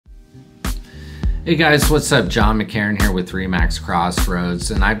Hey guys, what's up? John McCarran here with Remax Crossroads,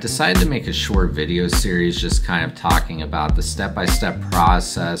 and I've decided to make a short video series just kind of talking about the step-by-step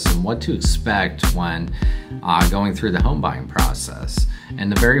process and what to expect when going through the home buying process.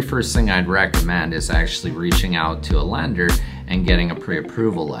 And the very first thing I'd recommend is actually reaching out to a lender and getting a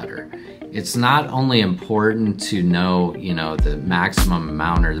pre-approval letter. It's not only important to know, the maximum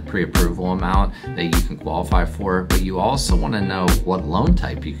amount or the pre-approval amount that you can qualify for, but you also want to know what loan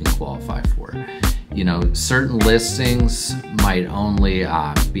type you can qualify for. Certain listings might only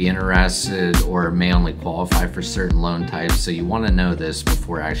be interested or may only qualify for certain loan types, so you want to know this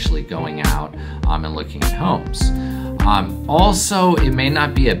before actually going out and looking at homes. Also, it may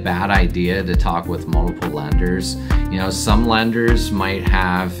not be a bad idea to talk with multiple lenders. Some lenders might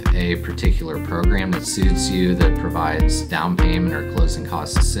have a particular program that suits you that provides down payment or closing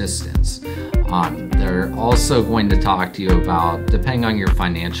cost assistance. They're also going to talk to you about, depending on your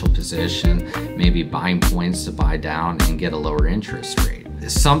financial position, maybe buying points to buy down and get a lower interest rate.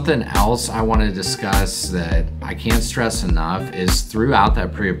 Something else I want to discuss that I can't stress enough is throughout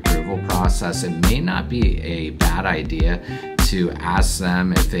that pre-approval process, it may not be a bad idea to ask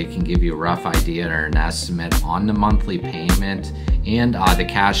them if they can give you a rough idea or an estimate on the monthly payment and the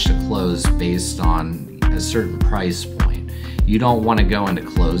cash to close based on a certain price point. You don't want to go into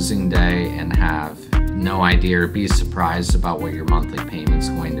closing day and have no idea or be surprised about what your monthly payment's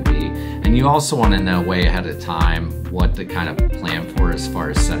going to be. And you also want to know way ahead of time what to kind of plan for as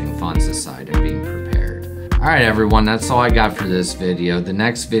far as setting funds aside and being prepared. All right, everyone, that's all I got for this video. The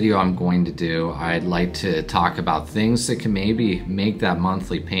next video I'm going to do, I'd like to talk about things that can maybe make that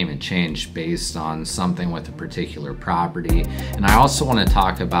monthly payment change based on something with a particular property. And I also want to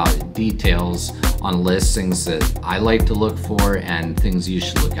talk about details on listings that I like to look for and things you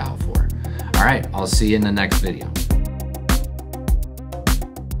should look out for. All right, I'll see you in the next video.